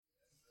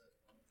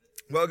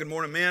Well, good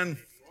morning, men.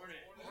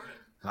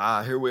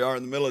 Here we are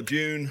in the middle of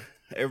June.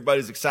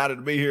 Everybody's excited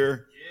to be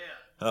here.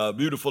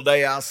 Beautiful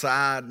day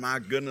outside. My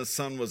goodness,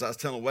 I was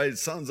telling Wade, the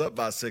sun's up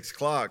by 6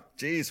 o'clock.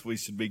 Geez, we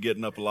should be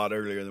getting up a lot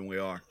earlier than we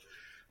are.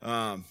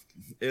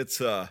 It's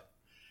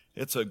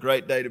a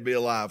great day to be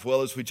alive.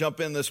 Well, as we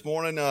jump in this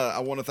morning, I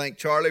want to thank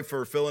Charlie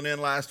for filling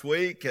in last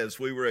week as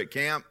we were at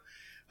camp.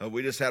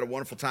 We just had a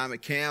wonderful time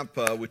at camp.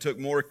 We took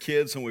more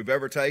kids than we've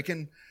ever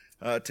taken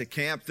to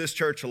camp. This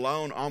church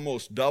alone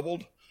almost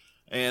doubled.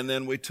 And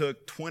then we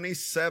took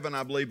 27,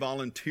 I believe,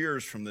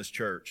 volunteers from this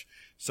church.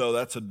 So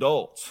that's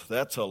adults.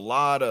 That's a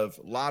lot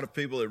of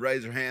people that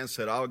raise their hands,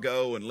 said, I'll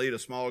go and lead a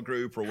small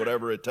group or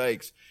whatever it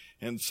takes.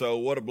 And so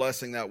what a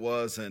blessing that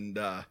was. And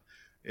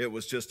it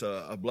was just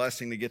a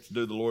blessing to get to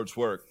do the Lord's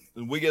work.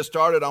 When we get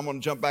started, I'm going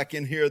to jump back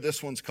in here.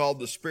 This one's called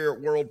The Spirit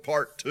World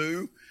Part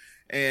 2.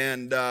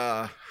 And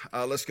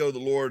let's go to the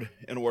Lord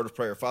in a word of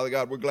prayer. Father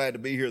God, we're glad to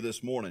be here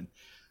this morning.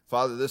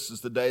 Father, this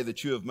is the day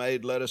that you have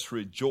made. Let us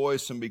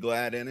rejoice and be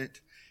glad in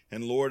it.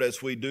 And Lord, as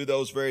we do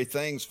those very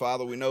things,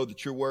 Father, we know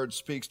that your word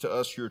speaks to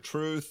us your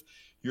truth,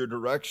 your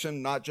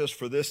direction, not just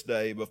for this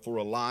day, but for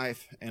a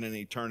life and an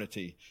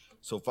eternity.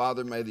 So,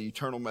 Father, may the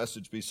eternal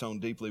message be sown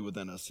deeply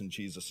within us. In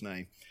Jesus'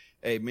 name,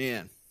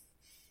 amen.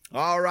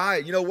 All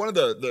right. You know, one of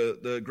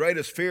the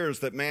greatest fears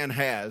that man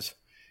has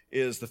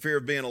is the fear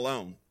of being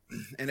alone.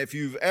 And if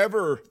you've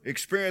ever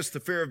experienced the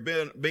fear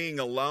of being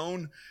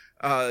alone,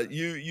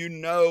 you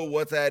know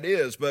what that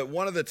is. But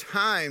one of the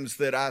times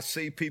that I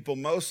see people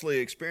mostly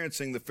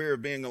experiencing the fear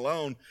of being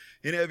alone,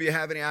 any of you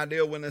have any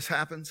idea when this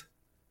happens?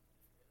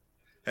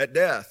 At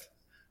death.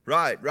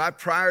 Right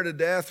prior to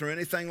death or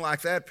anything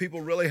like that, people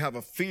really have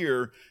a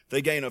fear.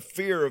 They gain a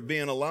fear of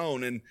being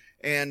alone.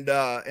 And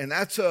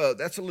that's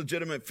a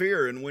legitimate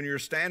fear. And when you're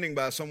standing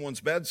by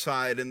someone's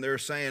bedside and they're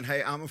saying,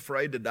 hey, I'm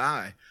afraid to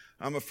die.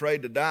 I'm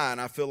afraid to die.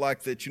 And I feel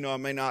like that, I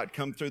may not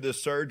come through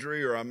this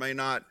surgery, or I may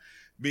not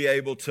be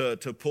able to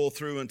pull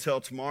through until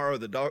tomorrow.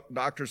 The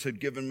doctors had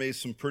given me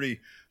some pretty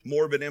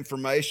morbid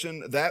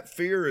information. That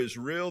fear is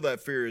real. That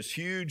fear is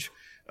huge.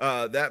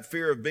 That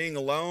fear of being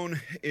alone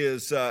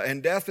is,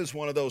 and death is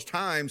one of those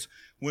times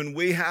when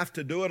we have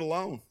to do it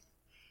alone.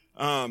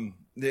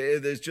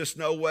 There's just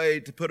no way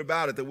to put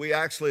about it, that we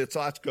actually, it's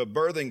like a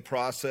birthing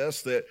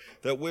process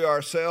that we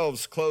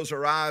ourselves close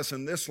our eyes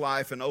in this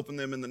life and open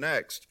them in the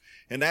next.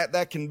 And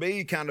that can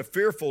be kind of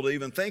fearful to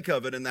even think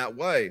of it in that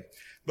way.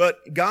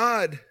 But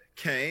God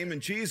came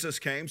and Jesus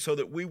came so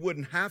that we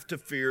wouldn't have to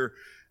fear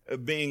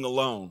being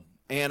alone.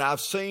 And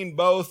I've seen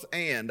both,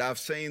 and I've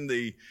seen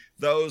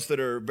those that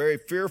are very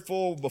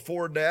fearful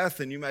before death,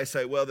 and you may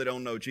say, well, they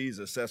don't know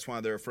Jesus, that's why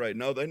they're afraid.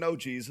 No, they know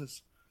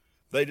Jesus.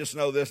 They just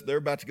know this, they're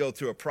about to go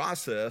through a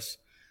process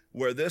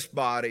where this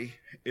body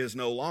is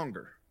no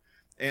longer.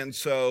 And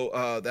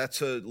so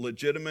that's a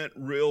legitimate,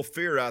 real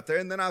fear out there.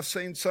 And then I've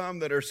seen some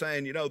that are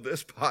saying,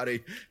 this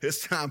body,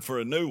 it's time for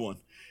a new one.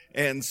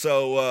 And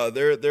so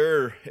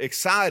they're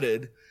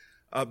excited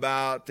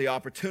about the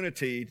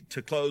opportunity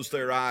to close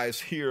their eyes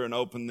here and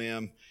open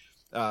them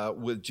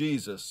with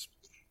Jesus.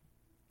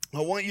 I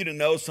want you to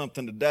know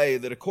something today,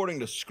 that according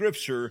to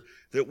Scripture,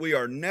 that we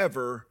are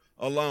never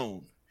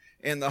alone.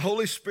 And the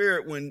Holy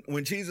Spirit,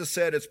 when Jesus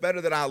said, it's better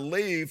that I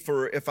leave,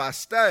 for if I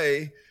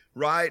stay,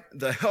 right,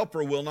 the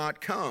helper will not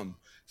come.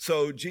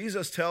 So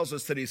Jesus tells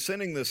us that he's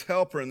sending this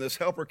helper, and this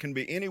helper can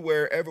be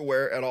anywhere,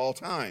 everywhere, at all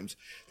times.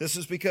 This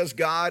is because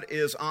God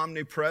is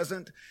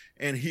omnipresent,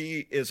 and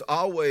he is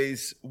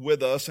always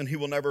with us, and he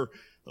will never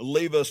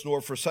leave us nor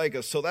forsake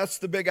us. So that's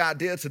the big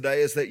idea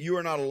today, is that you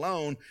are not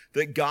alone,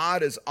 that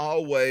God is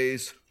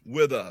always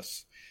with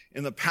us.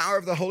 In the power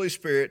of the Holy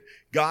Spirit,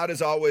 God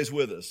is always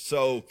with us.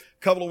 So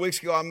a couple of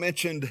weeks ago, I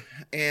mentioned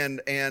and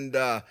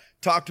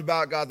talked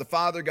about God the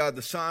Father, God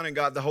the Son, and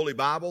God the Holy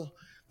Bible.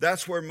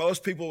 That's where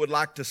most people would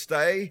like to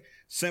stay,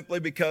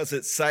 simply because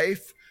it's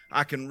safe.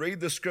 I can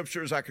read the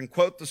Scriptures, I can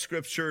quote the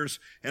Scriptures,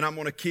 and I'm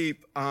going to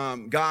keep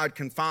God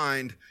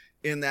confined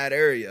in that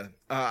area.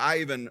 I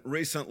even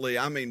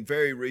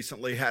very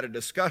recently had a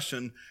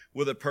discussion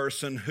with a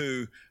person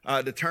who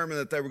determined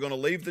that they were going to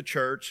leave the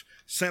church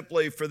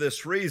simply for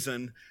this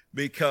reason,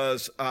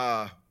 because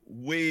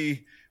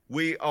we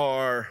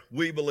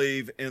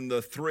believe in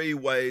the three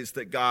ways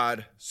that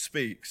God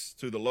speaks: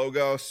 through the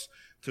Logos,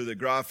 through the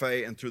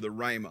Graphe, and through the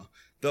Rhema.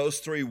 Those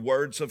three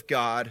words of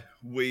God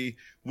we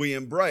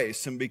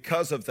embrace, and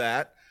because of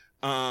that,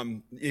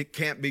 it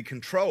can't be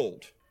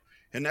controlled.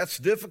 And that's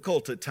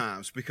difficult at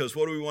times, because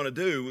what do we want to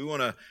do? We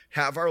want to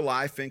have our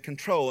life in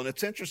control. And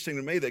it's interesting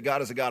to me that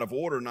God is a God of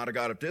order, not a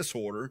God of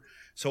disorder.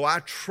 So I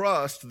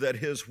trust that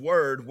his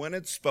word, when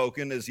it's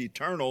spoken, is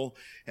eternal,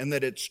 and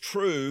that it's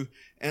true,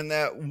 and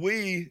that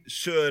we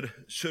should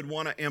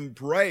want to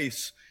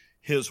embrace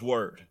his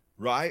word,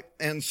 right?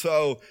 And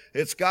so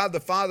it's God the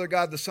Father,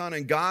 God the Son,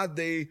 and God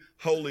the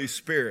Holy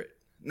Spirit.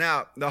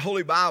 Now, the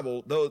Holy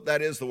Bible, though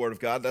that is the Word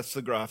of God, that's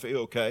the Graphe,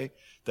 okay?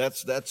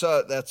 That's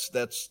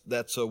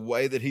a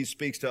way that he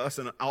speaks to us,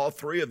 and all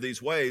three of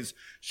these ways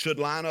should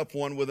line up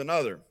one with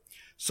another.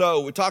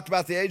 So we talked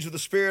about the age of the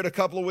Spirit a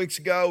couple of weeks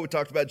ago. We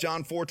talked about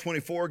John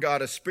 4:24,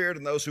 God is spirit,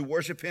 and those who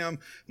worship him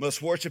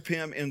must worship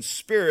him in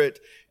spirit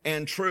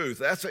and truth.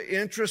 That's an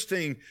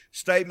interesting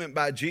statement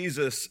by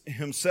Jesus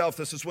himself.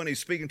 This is when he's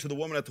speaking to the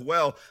woman at the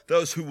well.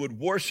 Those who would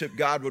worship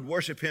God would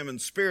worship him in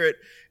spirit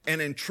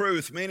and in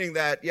truth, meaning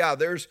that,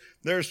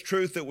 there's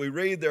truth that we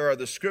read. There are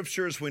the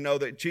scriptures. We know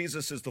that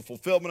Jesus is the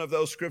fulfillment of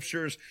those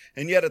scriptures.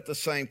 And yet at the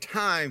same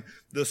time,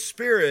 the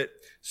Spirit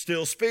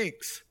still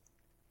speaks.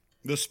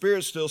 The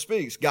Spirit still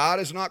speaks.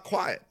 God is not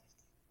quiet.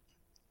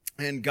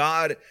 And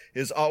God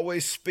is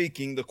always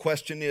speaking. The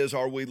question is,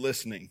 are we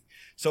listening?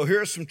 So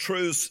here are some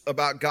truths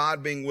about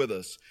God being with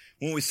us.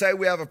 When we say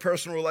we have a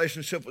personal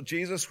relationship with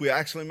Jesus, we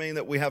actually mean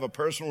that we have a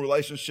personal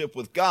relationship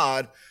with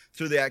God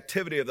through the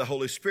activity of the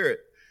Holy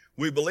Spirit.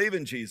 We believe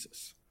in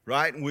Jesus,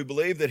 right? And we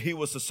believe that he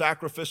was the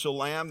sacrificial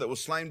lamb that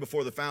was slain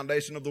before the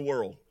foundation of the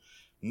world.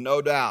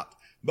 No doubt.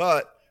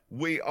 But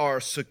we are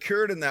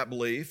secured in that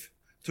belief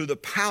through the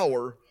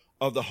power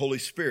of the Holy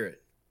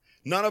Spirit.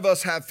 None of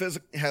us have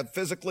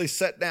physically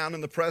sat down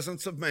in the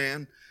presence of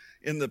man,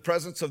 in the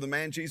presence of the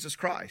man Jesus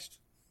Christ.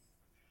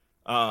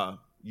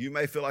 You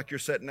may feel like you're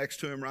sitting next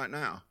to him right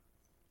now,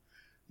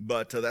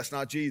 but that's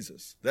not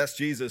Jesus. That's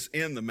Jesus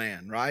in the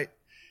man, right?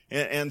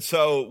 And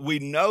so we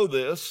know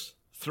this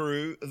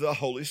through the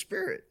Holy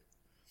Spirit.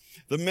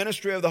 The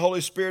ministry of the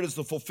Holy Spirit is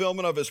the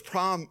fulfillment of his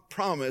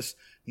promise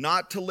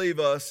not to leave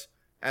us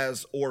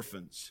as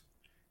orphans.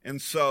 And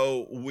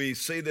so we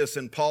see this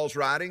in Paul's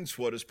writings.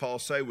 What does Paul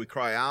say? We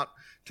cry out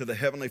to the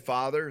Heavenly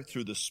Father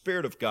through the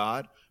Spirit of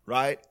God,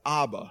 right?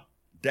 Abba,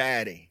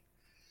 Daddy.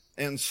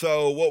 And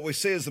so what we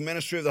see is the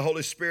ministry of the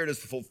Holy Spirit is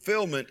the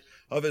fulfillment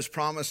of his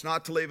promise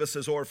not to leave us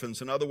as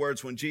orphans. In other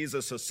words, when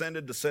Jesus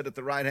ascended to sit at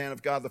the right hand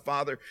of God the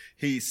Father,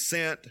 he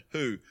sent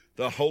who?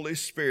 The Holy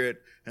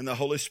Spirit, and the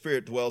Holy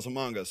Spirit dwells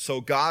among us.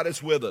 So God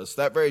is with us.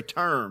 That very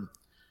term,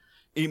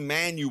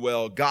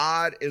 Emmanuel,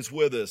 God is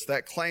with us.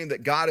 That claim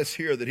that God is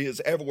here, that he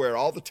is everywhere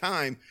all the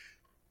time,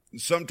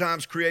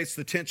 sometimes creates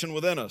the tension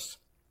within us.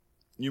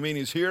 You mean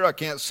he's here? I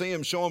can't see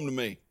him. Show him to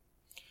me.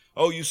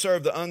 Oh, you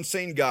serve the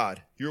unseen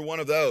God. You're one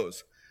of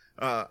those.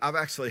 I've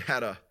actually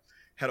had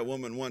a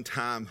woman one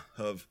time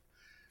of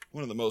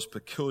one of the most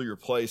peculiar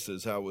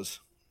places. I was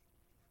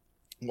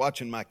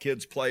watching my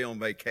kids play on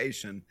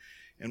vacation,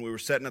 and we were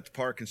sitting at the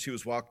park, and she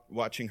was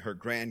watching her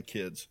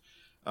grandkids.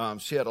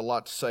 She had a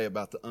lot to say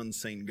about the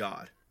unseen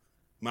God,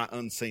 my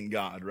unseen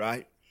God,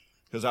 right?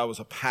 Because I was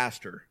a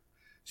pastor.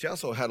 She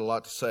also had a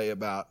lot to say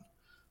about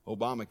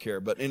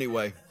Obamacare. But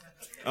anyway,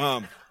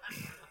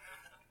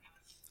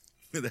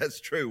 that's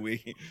true.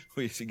 We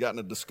got in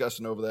a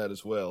discussion over that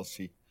as well.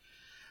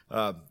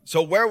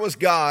 So where was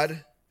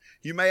God?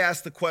 You may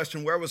ask the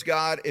question, where was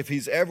God if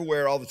he's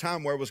everywhere all the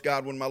time? Where was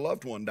God when my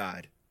loved one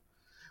died?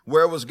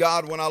 Where was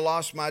God when I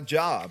lost my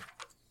job?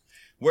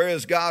 Where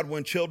is God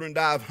when children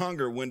die of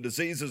hunger, when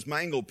diseases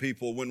mangle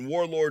people, when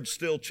warlords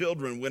steal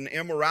children, when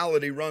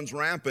immorality runs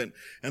rampant,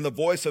 and the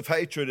voice of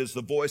hatred is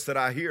the voice that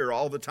I hear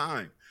all the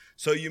time?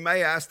 So you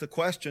may ask the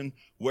question,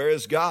 where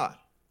is God?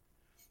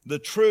 The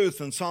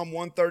truth in Psalm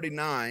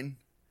 139,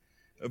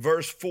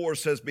 verse 4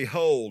 says,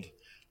 behold,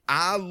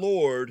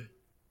 behold,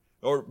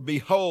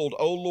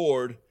 O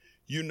Lord,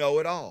 you know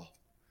it all.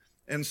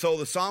 And so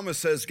the psalmist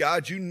says,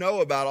 God, you know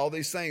about all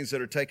these things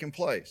that are taking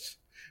place.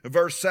 In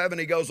verse 7,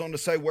 he goes on to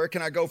say, where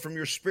can I go from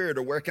your spirit,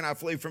 or where can I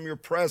flee from your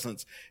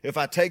presence? If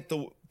I take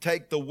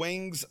the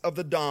wings of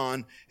the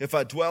dawn, if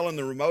I dwell in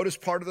the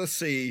remotest part of the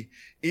sea,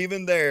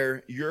 even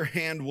there your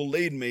hand will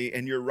lead me,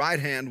 and your right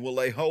hand will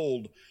lay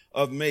hold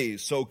of me.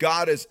 So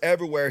God is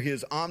everywhere. He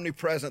is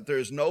omnipresent. There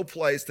is no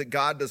place that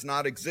God does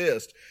not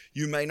exist.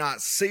 You may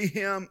not see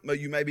him, but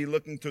you may be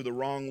looking through the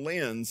wrong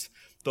lens,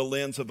 the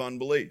lens of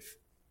unbelief.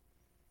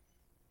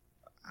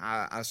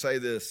 I say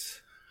this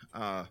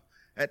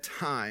at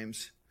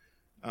times.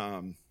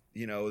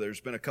 There's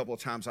been a couple of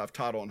times I've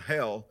taught on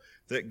hell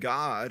that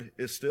God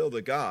is still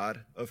the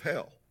God of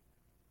hell.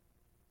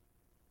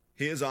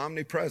 He is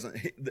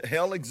omnipresent.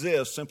 Hell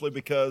exists simply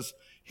because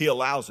he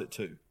allows it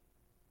to.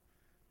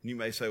 And you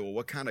may say, well,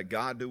 what kind of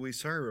God do we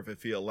serve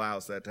if he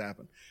allows that to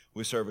happen?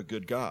 We serve a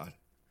good God,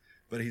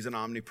 but he's an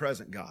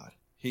omnipresent God.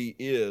 He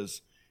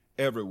is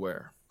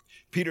everywhere.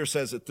 Peter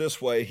says it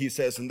this way. He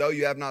says, and though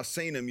you have not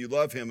seen him, you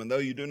love him. And though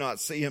you do not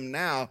see him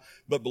now,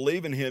 but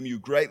believe in him, you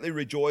greatly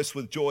rejoice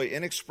with joy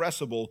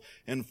inexpressible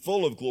and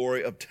full of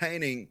glory,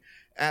 obtaining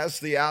as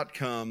the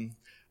outcome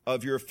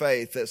of your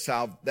faith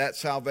that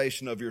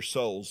salvation of your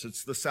souls.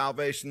 It's the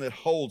salvation that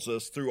holds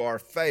us through our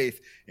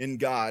faith in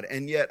God.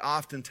 And yet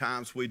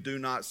oftentimes we do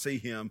not see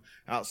him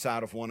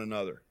outside of one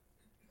another.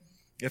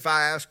 If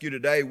I ask you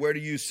today, where do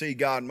you see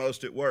God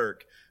most at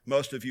work?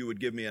 Most of you would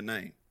give me a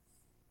name.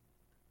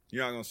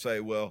 You're not going to say,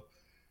 well,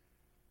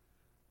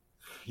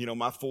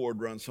 my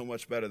Ford runs so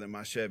much better than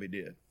my Chevy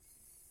did.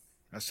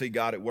 I see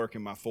God at work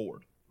in my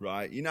Ford,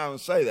 right? You're not going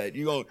to say that.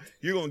 You're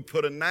going to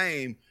put a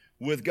name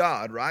with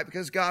God, right?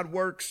 Because God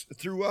works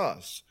through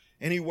us.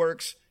 And he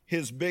works,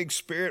 his big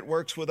spirit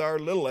works with our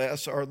little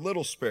s, our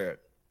little spirit.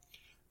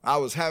 I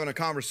was having a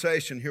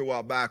conversation here a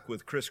while back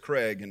with Chris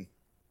Craig, and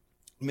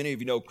Many of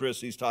you know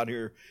Chris. He's taught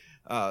here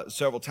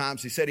several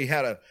times. He said he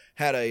had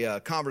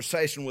a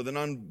conversation with an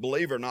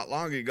unbeliever not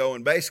long ago,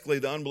 and basically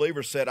the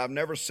unbeliever said, "I've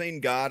never seen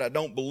God. I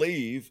don't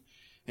believe."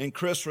 And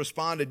Chris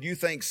responded, "You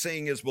think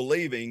seeing is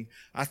believing.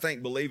 I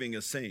think believing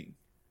is seeing."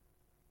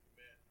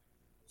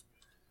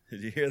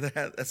 Did you hear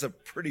that? That's a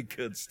pretty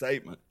good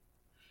statement.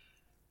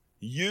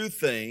 You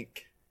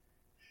think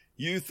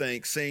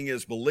seeing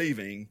is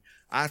believing.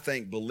 I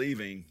think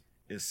believing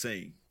is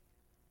seeing.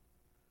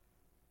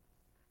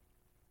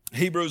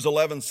 Hebrews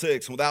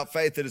 11:6, without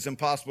faith it is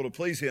impossible to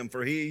please him,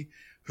 for he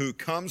who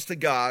comes to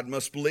God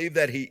must believe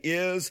that he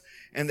is,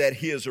 and that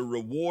he is a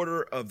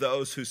rewarder of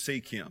those who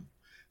seek him.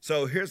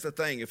 So here's the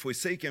thing, if we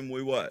seek him,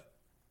 we what?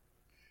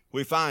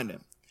 We find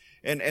him.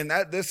 And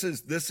that this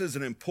is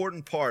an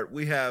important part.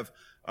 We have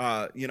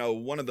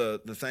one of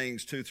the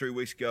things 2-3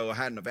 weeks ago, I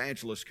had an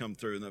evangelist come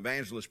through, and the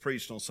evangelist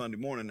preached on Sunday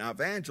morning. Now,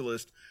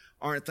 evangelists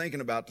aren't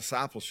thinking about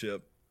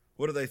discipleship.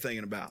 What are they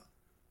thinking about?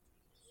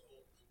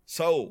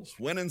 Souls,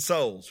 winning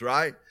souls,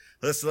 right?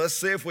 Let's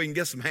see if we can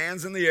get some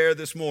hands in the air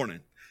this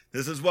morning.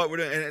 This is what we're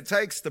doing. And it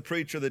takes the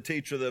preacher, the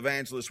teacher, the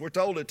evangelist. We're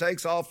told it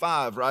takes all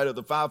five, right, of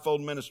the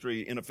fivefold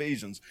ministry in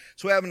Ephesians.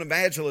 So we have an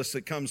evangelist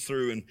that comes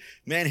through, and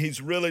man,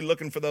 he's really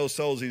looking for those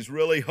souls. He's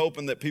really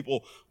hoping that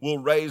people will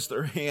raise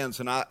their hands.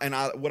 And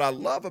what I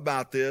love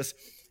about this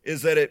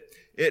is that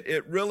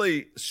it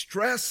really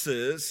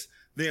stresses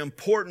the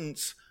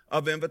importance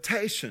of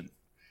invitation.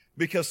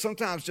 Because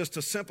sometimes just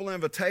a simple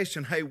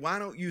invitation, hey, why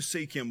don't you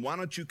seek him? Why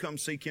don't you come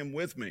seek him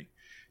with me?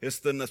 It's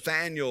the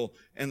Nathaniel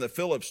and the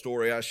Philip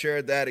story. I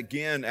shared that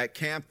again at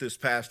camp this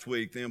past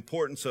week. The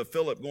importance of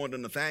Philip going to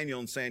Nathaniel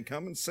and saying,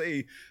 come and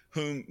see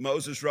whom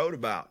Moses wrote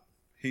about.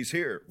 He's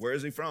here. Where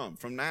is he from?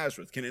 From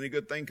Nazareth. Can any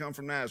good thing come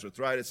from Nazareth?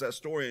 Right? It's that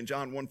story in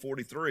John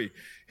 1:43.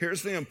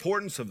 Here's the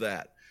importance of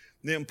that.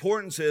 The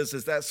importance is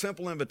that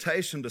simple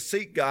invitation to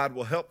seek God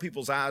will help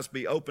people's eyes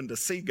be open to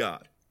see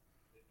God.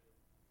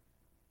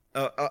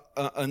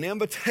 An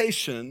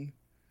invitation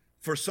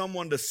for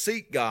someone to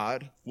seek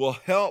God will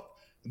help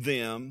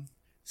them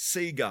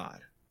see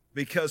God,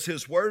 because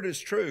his word is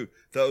true.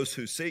 Those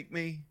who seek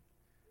me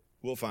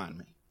will find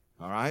me.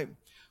 All right.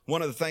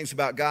 One of the things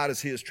about God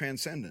is he is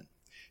transcendent.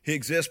 He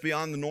exists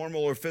beyond the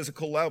normal or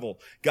physical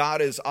level.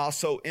 God is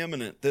also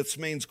immanent. This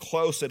means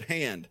close at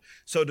hand.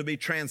 So to be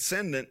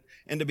transcendent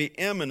and to be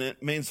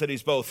immanent means that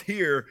he's both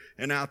here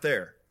and out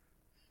there,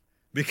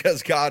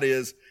 because God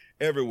is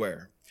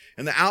everywhere.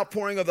 And the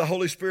outpouring of the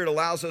Holy Spirit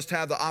allows us to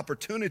have the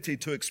opportunity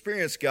to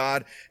experience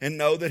God and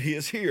know that he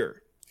is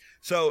here.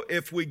 So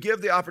if we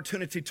give the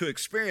opportunity to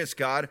experience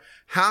God,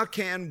 how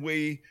can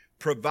we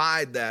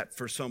provide that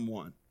for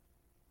someone?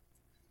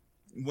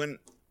 Go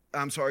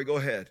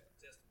ahead.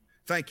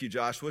 Thank you,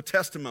 Joshua.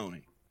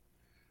 Testimony.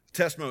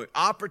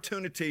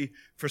 Opportunity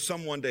for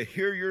someone to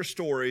hear your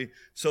story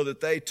so that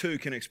they too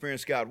can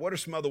experience God. What are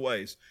some other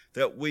ways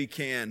that we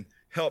can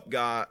help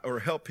God or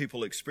help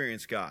people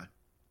experience God?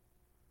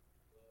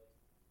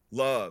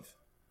 Love.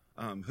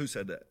 Who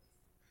said that?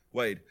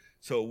 Wade.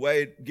 So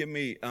Wade, give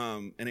me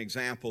an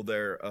example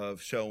there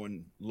of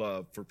showing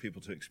love for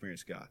people to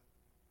experience God.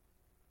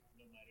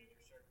 No matter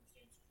their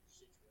circumstances or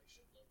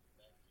situation, love them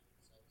back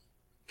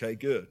to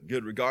themselves. Okay,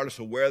 good. Regardless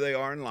of where they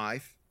are in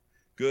life,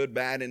 good,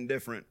 bad,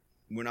 indifferent,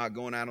 we're not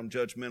going at them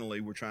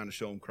judgmentally. We're trying to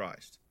show them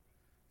Christ.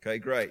 Okay,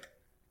 great.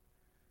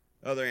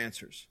 Other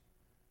answers?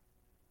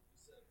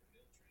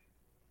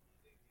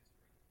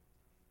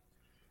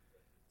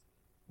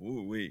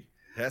 Ooh-wee.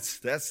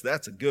 That's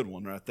a good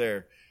one right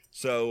there.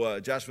 So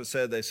Joshua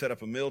said they set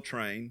up a meal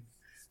train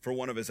for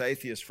one of his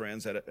atheist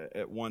friends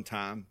at one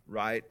time,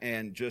 right?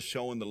 And just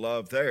showing the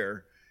love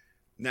there.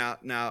 Now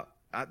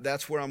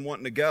that's where I'm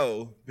wanting to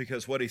go,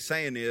 because what he's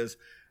saying is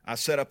I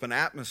set up an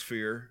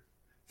atmosphere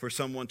for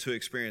someone to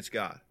experience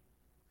God.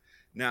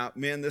 Now,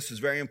 men, this is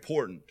very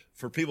important.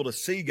 For people to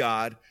see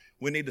God,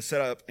 we need to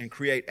set up and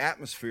create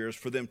atmospheres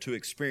for them to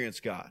experience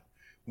God.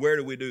 Where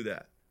do we do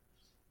that?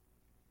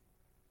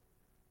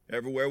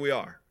 Everywhere we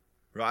are,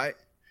 right?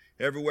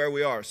 Everywhere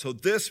we are. So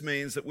this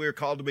means that we're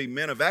called to be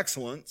men of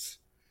excellence.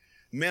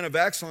 Men of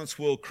excellence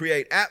will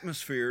create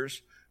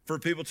atmospheres for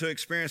people to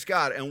experience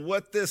God. And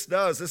what this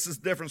does, this is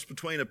the difference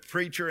between a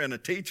preacher and a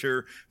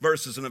teacher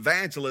versus an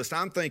evangelist.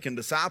 I'm thinking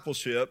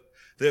discipleship.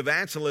 The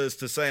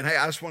evangelist is saying, hey,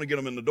 I just want to get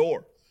them in the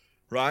door,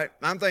 right?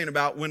 I'm thinking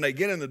about when they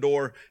get in the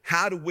door,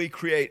 how do we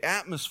create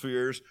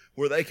atmospheres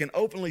where they can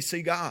openly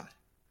see God,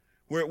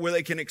 where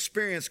they can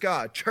experience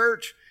God?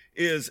 Church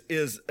is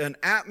an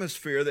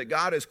atmosphere that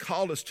God has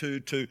called us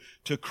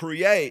to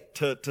create,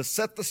 to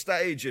set the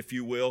stage, if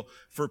you will,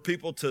 for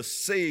people to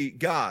see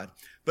God.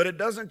 But it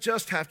doesn't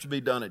just have to be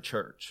done at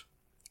church.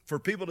 For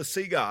people to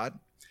see God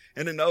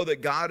and to know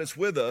that God is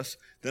with us,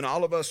 then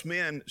all of us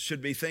men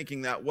should be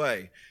thinking that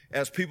way.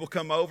 As people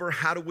come over,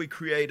 how do we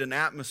create an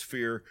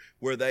atmosphere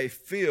where they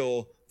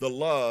feel the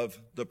love,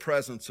 the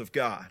presence of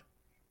God?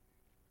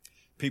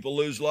 People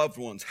lose loved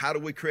ones. How do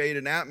we create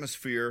an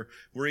atmosphere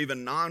where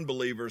even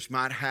non-believers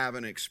might have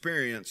an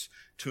experience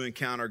to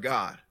encounter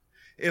God?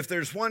 If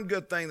there's one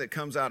good thing that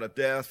comes out of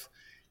death,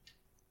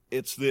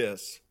 it's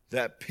this.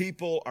 that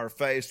people are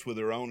faced with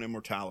their own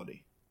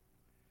immortality.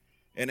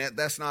 And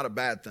that's not a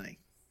bad thing,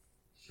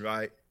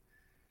 right?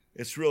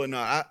 It's really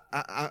not.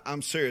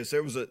 I'm serious.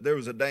 There was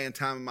a day and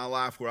time in my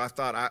life where I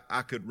thought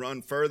I could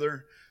run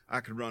further, I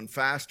could run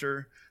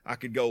faster, I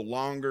could go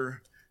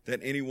longer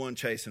than anyone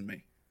chasing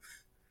me.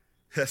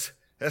 That's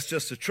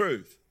just the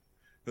truth.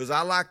 Because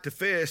I like to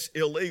fish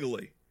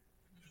illegally.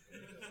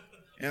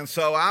 And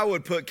so I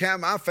would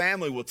my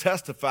family will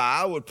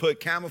testify, I would put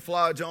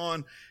camouflage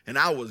on and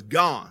I was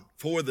gone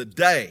for the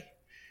day.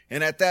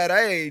 And at that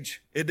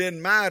age, it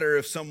didn't matter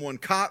if someone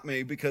caught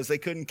me because they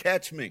couldn't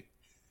catch me.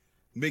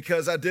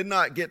 Because I did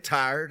not get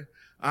tired.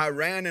 I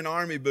ran in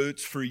army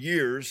boots for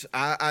years.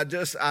 I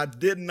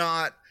did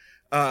not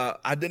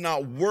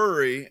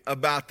worry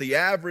about the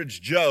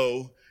average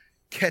Joe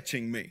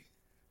catching me.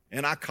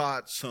 And I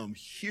caught some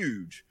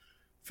huge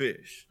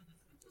fish.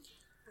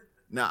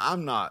 Now,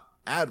 I'm not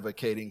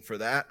advocating for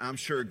that. I'm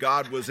sure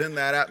God was in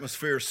that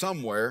atmosphere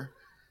somewhere,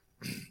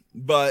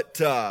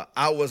 but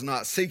I was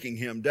not seeking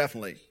him,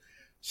 definitely.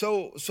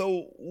 So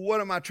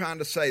what am I trying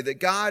to say? That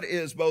God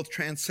is both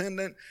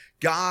transcendent,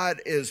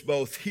 God is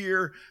both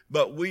here,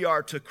 but we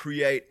are to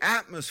create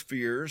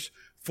atmospheres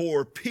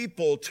for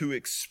people to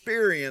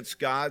experience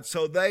God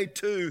so they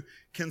too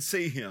can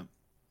see him.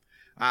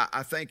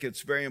 I think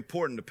it's very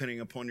important, depending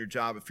upon your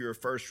job, if you're a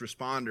first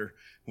responder,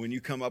 when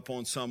you come up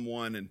on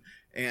someone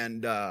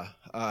and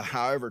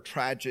however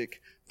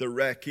tragic the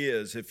wreck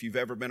is, if you've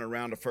ever been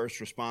around a first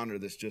responder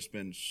that's just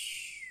been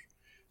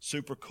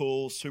super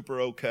cool,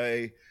 super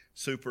okay,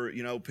 super,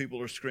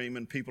 people are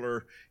screaming, people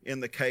are in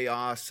the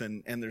chaos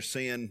and they're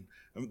seeing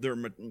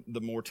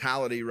the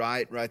mortality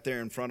right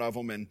there in front of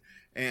them.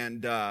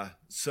 And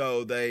so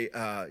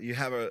you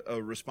have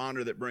a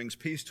responder that brings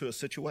peace to a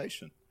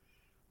situation,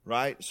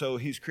 right? So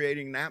he's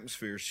creating an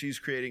atmosphere. She's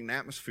creating an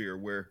atmosphere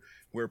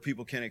where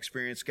people can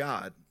experience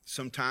God.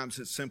 Sometimes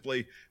it's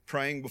simply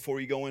praying before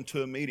you go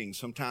into a meeting.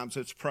 Sometimes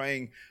it's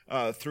praying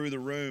through the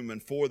room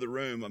and for the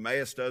room.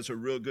 Emmaus does a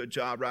real good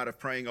job, right, of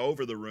praying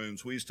over the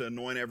rooms. We used to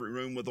anoint every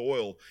room with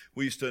oil.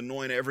 We used to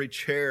anoint every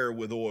chair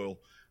with oil.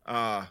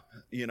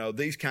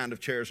 These kind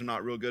of chairs are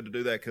not real good to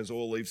do that because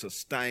oil leaves a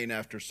stain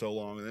after so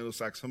long. And it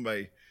looks like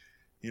somebody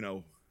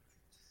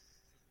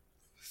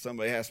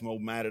has some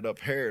old matted up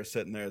hair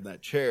sitting there in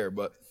that chair.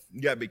 But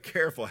you got to be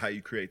careful how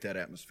you create that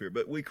atmosphere.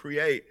 But we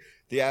create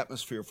the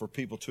atmosphere for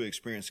people to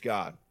experience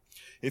God.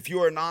 If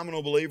you are a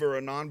nominal believer or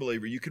a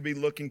non-believer, you could be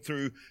looking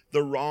through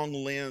the wrong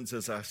lens,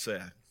 as I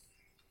said.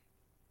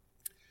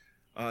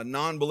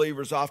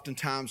 Non-believers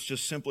oftentimes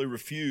just simply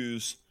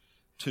refuse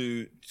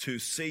to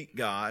seek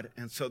God,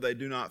 and so they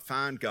do not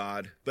find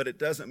God, but it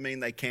doesn't mean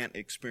they can't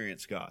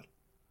experience God.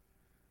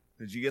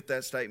 Did you get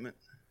that statement?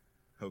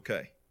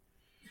 Okay.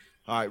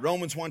 All right,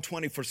 Romans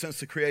 1:20, for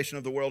since the creation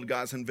of the world,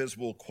 God's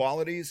invisible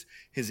qualities,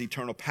 his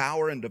eternal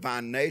power and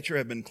divine nature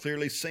have been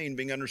clearly seen,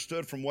 being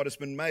understood from what has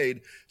been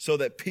made, so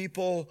that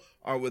people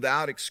are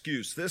without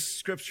excuse. This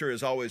scripture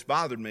has always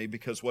bothered me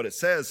because what it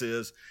says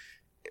is,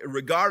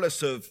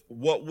 regardless of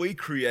what we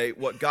create,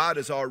 what God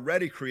has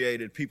already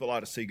created, people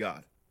ought to see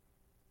God.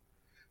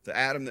 The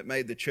Adam that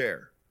made the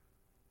chair,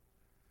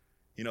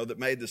 that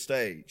made the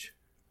stage.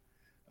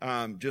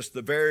 Just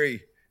the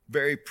very,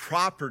 very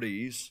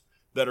properties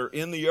that are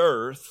in the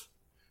earth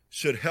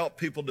should help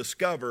people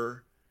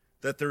discover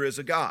that there is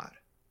a God.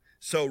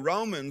 So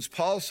Romans,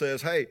 Paul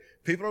says, hey,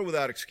 people are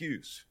without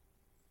excuse.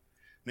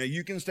 Now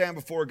you can stand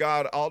before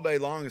God all day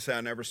long and say,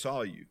 I never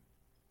saw you.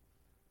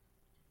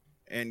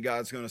 And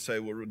God's going to say,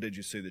 well, did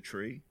you see the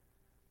tree?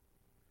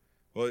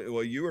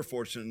 Well, you were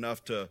fortunate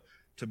enough to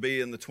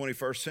be in the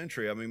 21st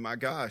century. I mean, my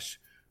gosh,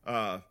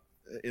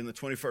 in the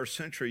 21st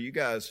century, you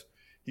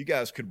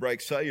guys could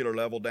break cellular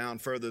level down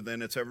further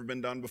than it's ever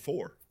been done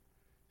before.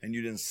 And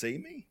you didn't see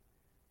me?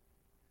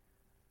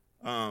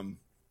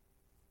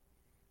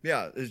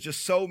 There's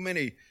just so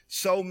many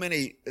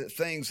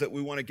things that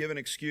we want to give an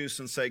excuse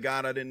and say,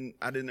 God, I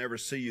didn't ever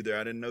see you there.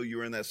 I didn't know you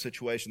were in that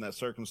situation, that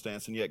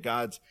circumstance. And yet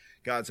God's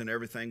in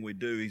everything we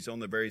do. He's on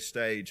the very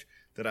stage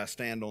that I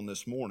stand on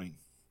this morning.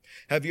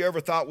 Have you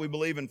ever thought we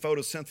believe in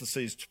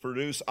photosynthesis to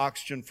produce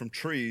oxygen from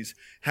trees?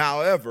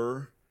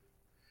 However,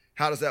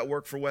 how does that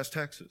work for West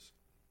Texas?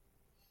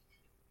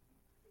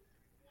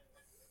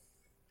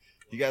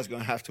 You guys are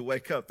going to have to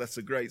wake up. That's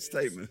a great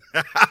statement.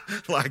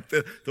 Like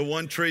the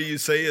one tree you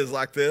see is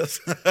like this.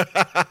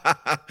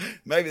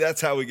 Maybe that's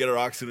how we get our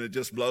oxygen. It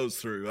just blows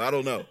through. I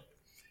don't know.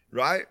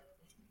 Right?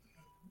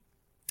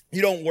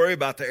 You don't worry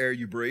about the air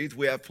you breathe.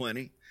 We have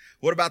plenty.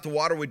 What about the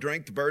water we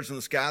drink, the birds in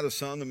the sky, the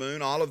sun, the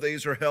moon? All of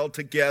these are held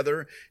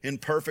together in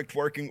perfect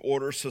working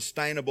order,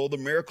 sustainable. The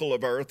miracle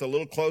of earth, a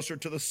little closer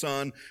to the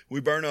sun, we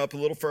burn up, a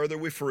little further,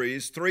 we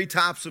freeze. 3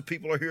 types of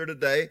people are here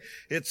today.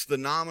 It's the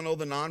nominal,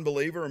 the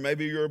non-believer, or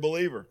maybe you're a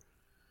believer.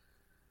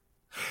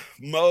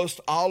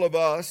 All of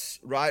us,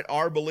 right,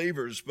 are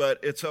believers, but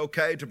it's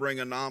okay to bring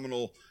a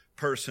nominal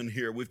person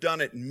here. We've done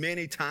it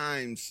many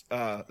times.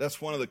 That's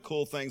one of the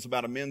cool things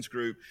about a men's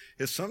group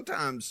is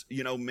sometimes,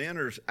 men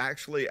are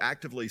actually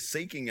actively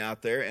seeking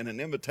out there, and an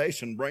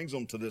invitation brings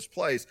them to this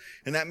place.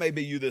 And that may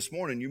be you this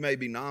morning. You may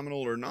be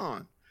nominal or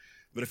non.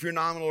 But if you're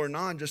nominal or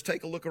non, just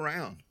take a look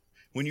around.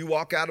 When you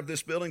walk out of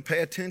this building, pay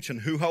attention.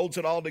 Who holds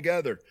it all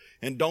together?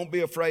 And don't be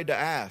afraid to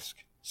ask.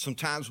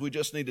 Sometimes we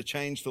just need to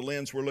change the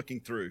lens we're looking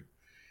through.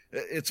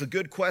 It's a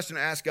good question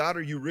to ask God,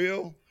 are you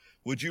real?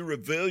 Would you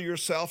reveal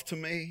yourself to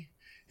me?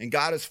 And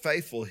God is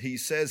faithful. He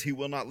says he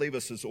will not leave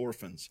us as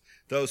orphans.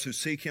 Those who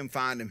seek him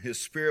find him. His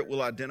spirit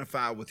will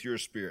identify with your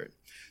spirit.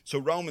 So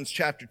Romans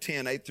chapter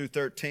 10, 8 through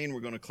 13, we're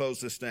going to close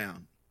this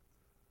down.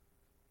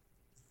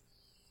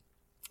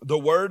 The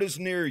word is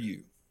near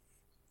you,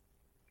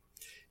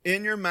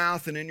 in your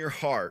mouth and in your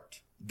heart.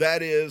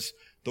 That is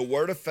the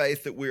word of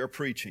faith that we are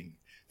preaching.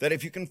 That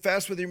if you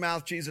confess with your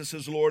mouth Jesus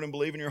is Lord and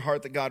believe in your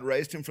heart that God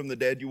raised him from the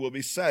dead, you will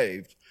be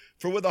saved.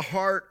 For with the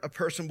heart a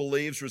person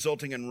believes,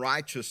 resulting in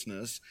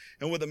righteousness,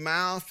 and with the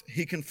mouth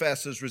he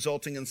confesses,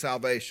 resulting in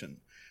salvation.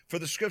 For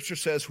the scripture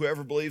says,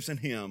 whoever believes in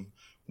him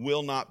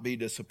will not be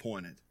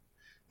disappointed.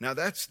 Now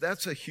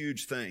that's a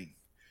huge thing.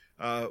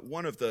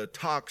 One of the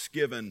talks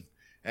given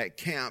at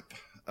camp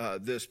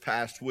this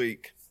past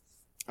week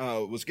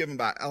was given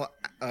by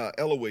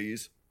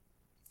Eloise,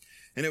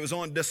 and it was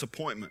on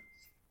disappointment.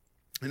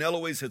 And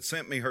Eloise had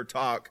sent me her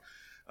talk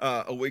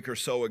a week or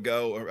so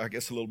ago, or I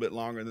guess a little bit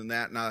longer than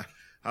that, and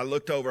I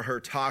looked over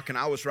her talk, and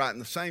I was writing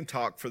the same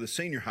talk for the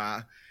senior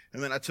high,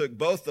 and then I took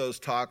both those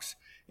talks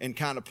and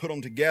kind of put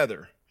them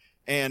together.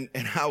 And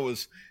I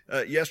was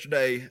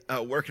yesterday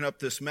working up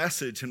this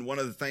message, and one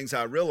of the things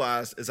I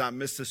realized is I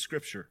missed this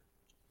scripture.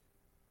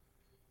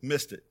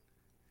 Missed it.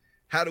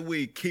 How do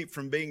we keep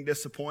from being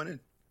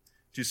disappointed?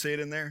 Do you see it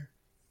in there?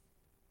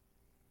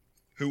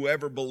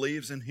 Whoever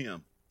believes in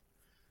him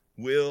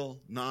will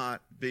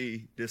not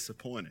be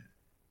disappointed.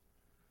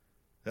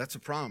 That's a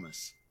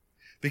promise.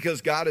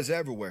 Because God is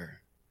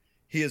everywhere.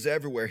 He is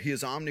everywhere. He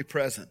is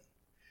omnipresent.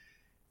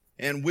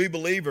 And we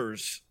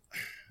believers,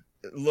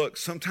 look,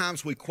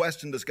 sometimes we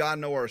question, does God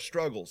know our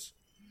struggles?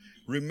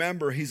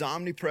 Remember, he's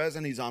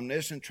omnipresent. He's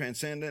omniscient,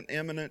 transcendent,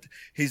 immanent.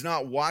 He's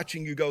not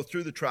watching you go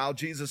through the trial.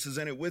 Jesus is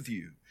in it with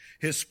you.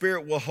 His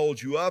spirit will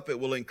hold you up. It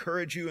will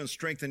encourage you and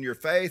strengthen your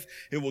faith.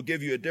 It will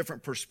give you a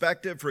different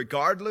perspective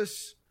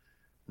regardless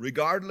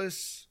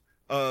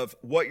of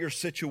what your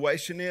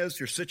situation is.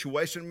 Your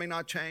situation may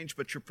not change,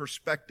 but your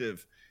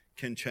perspective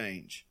can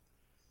change.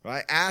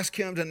 Right? Ask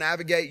him to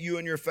navigate you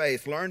in your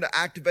faith. Learn to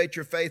activate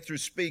your faith through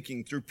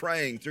speaking, through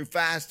praying, through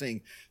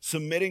fasting,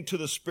 submitting to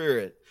the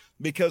Spirit.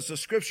 Because the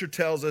scripture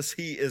tells us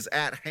he is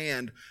at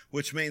hand,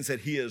 which means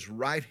that he is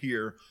right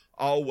here,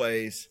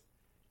 always,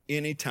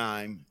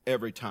 anytime,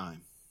 every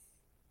time.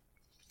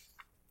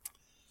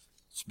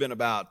 It's been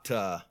about,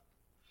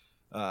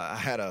 I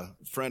had a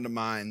friend of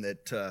mine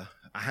that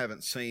I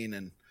haven't seen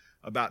in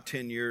about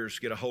 10 years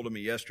get a hold of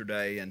me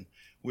yesterday, and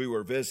we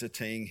were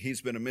visiting. He's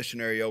been a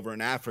missionary over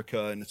in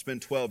Africa, and it's been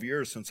 12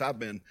 years since I've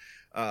been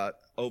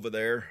over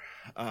there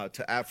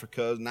to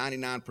Africa,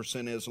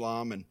 99%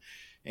 Islam.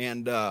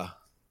 And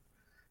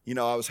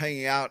I was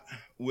hanging out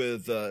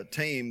with a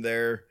team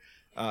there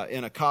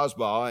in a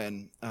Kasbah,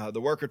 and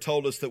the worker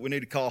told us that we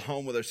need to call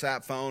home with our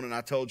sat phone, and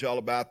I told you all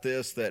about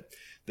this,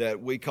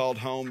 that we called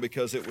home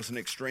because it was an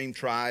extreme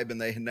tribe, and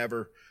they had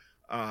never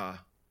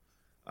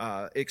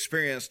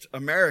experienced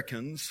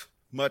Americans,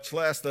 much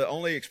less the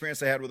only experience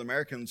they had with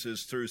Americans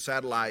is through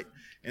satellite,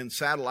 and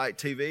satellite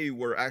TV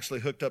were actually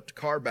hooked up to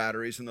car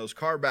batteries, and those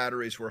car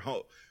batteries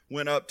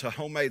went up to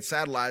homemade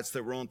satellites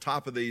that were on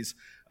top of these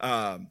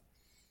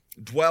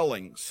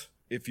dwellings,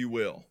 if you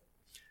will.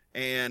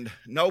 And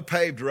no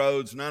paved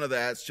roads, none of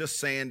that. It's just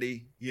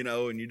sandy,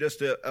 and you're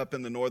just up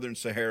in the northern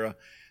Sahara.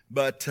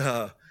 But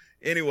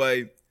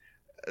anyway,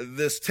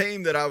 this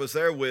team that I was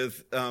there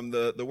with,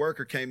 the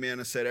worker came in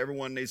and said,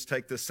 everyone needs to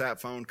take this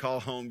sat phone, call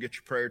home, get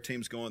your prayer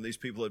teams going. These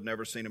people have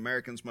never seen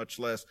Americans, much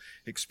less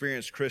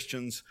experienced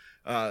Christians.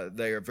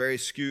 They are very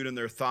skewed in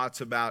their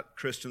thoughts about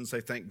Christians.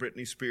 They think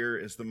Britney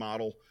Spears is the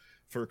model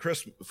for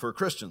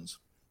Christians.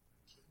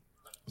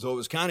 So it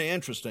was kind of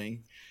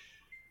interesting.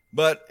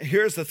 But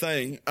here's the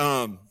thing.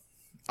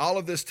 All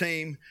of this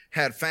team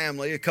had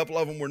family. A couple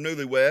of them were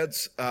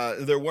newlyweds.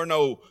 There were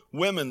no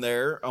women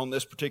there on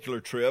this particular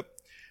trip.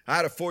 I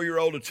had a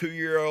 4-year-old, a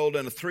 2-year-old,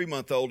 and a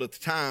 3-month-old at the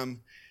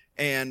time.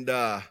 And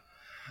I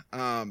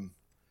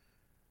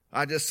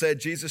just said,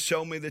 Jesus,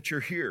 show me that you're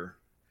here.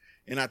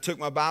 And I took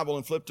my Bible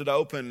and flipped it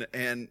open.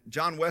 And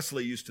John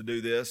Wesley used to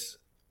do this.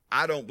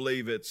 I don't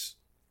believe it's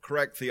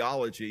correct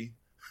theology.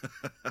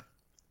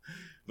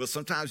 But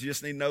sometimes you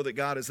just need to know that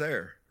God is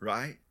there,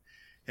 right?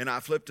 And I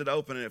flipped it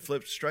open, and it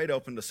flipped straight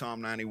open to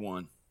Psalm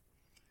 91.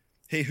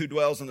 He who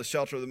dwells in the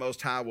shelter of the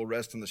Most High will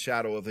rest in the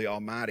shadow of the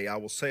Almighty. I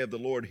will say of the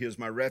Lord, He is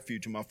my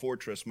refuge and my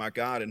fortress, my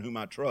God in whom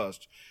I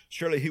trust.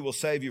 Surely He will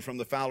save you from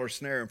the fowler's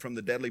snare and from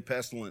the deadly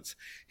pestilence.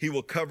 He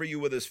will cover you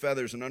with His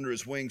feathers, and under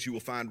His wings you will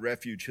find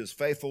refuge. His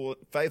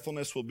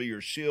faithfulness will be your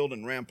shield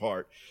and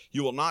rampart.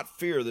 You will not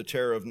fear the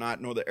terror of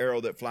night, nor the arrow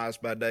that flies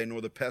by day,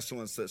 nor the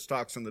pestilence that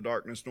stalks in the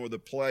darkness, nor the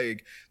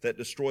plague that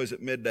destroys at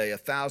midday.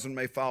 1,000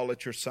 may fall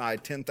at your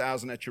side,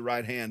 10,000 at your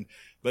right hand,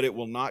 but it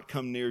will not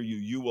come near you.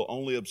 You will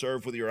only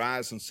observe with your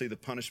eyes and see the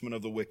punishment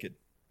of the wicked.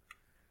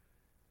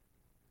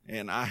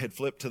 And I had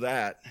flipped to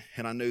that,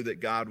 and I knew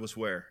that God was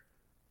where?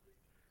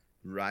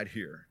 Right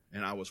here.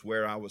 And I was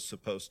where I was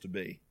supposed to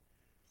be.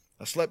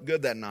 I slept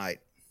good that night.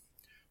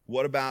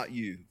 What about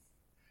you?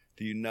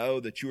 Do you know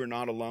that you are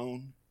not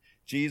alone?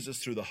 Jesus,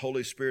 through the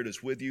Holy Spirit,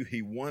 is with you.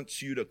 He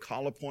wants you to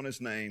call upon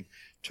His name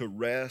to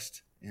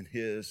rest in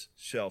His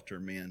shelter,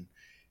 men.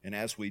 And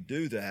as we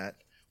do that,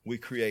 we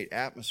create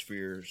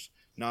atmospheres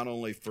not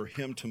only for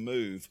Him to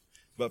move,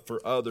 but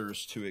for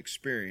others to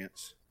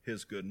experience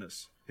His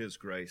goodness, His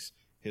grace,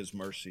 His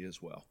mercy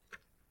as well.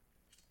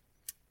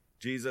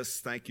 Jesus,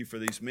 thank you for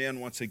these men.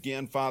 Once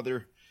again,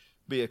 Father,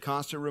 be a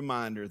constant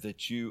reminder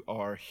that you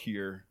are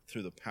here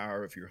through the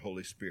power of your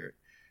Holy Spirit.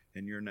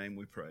 In your name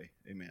we pray.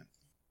 Amen.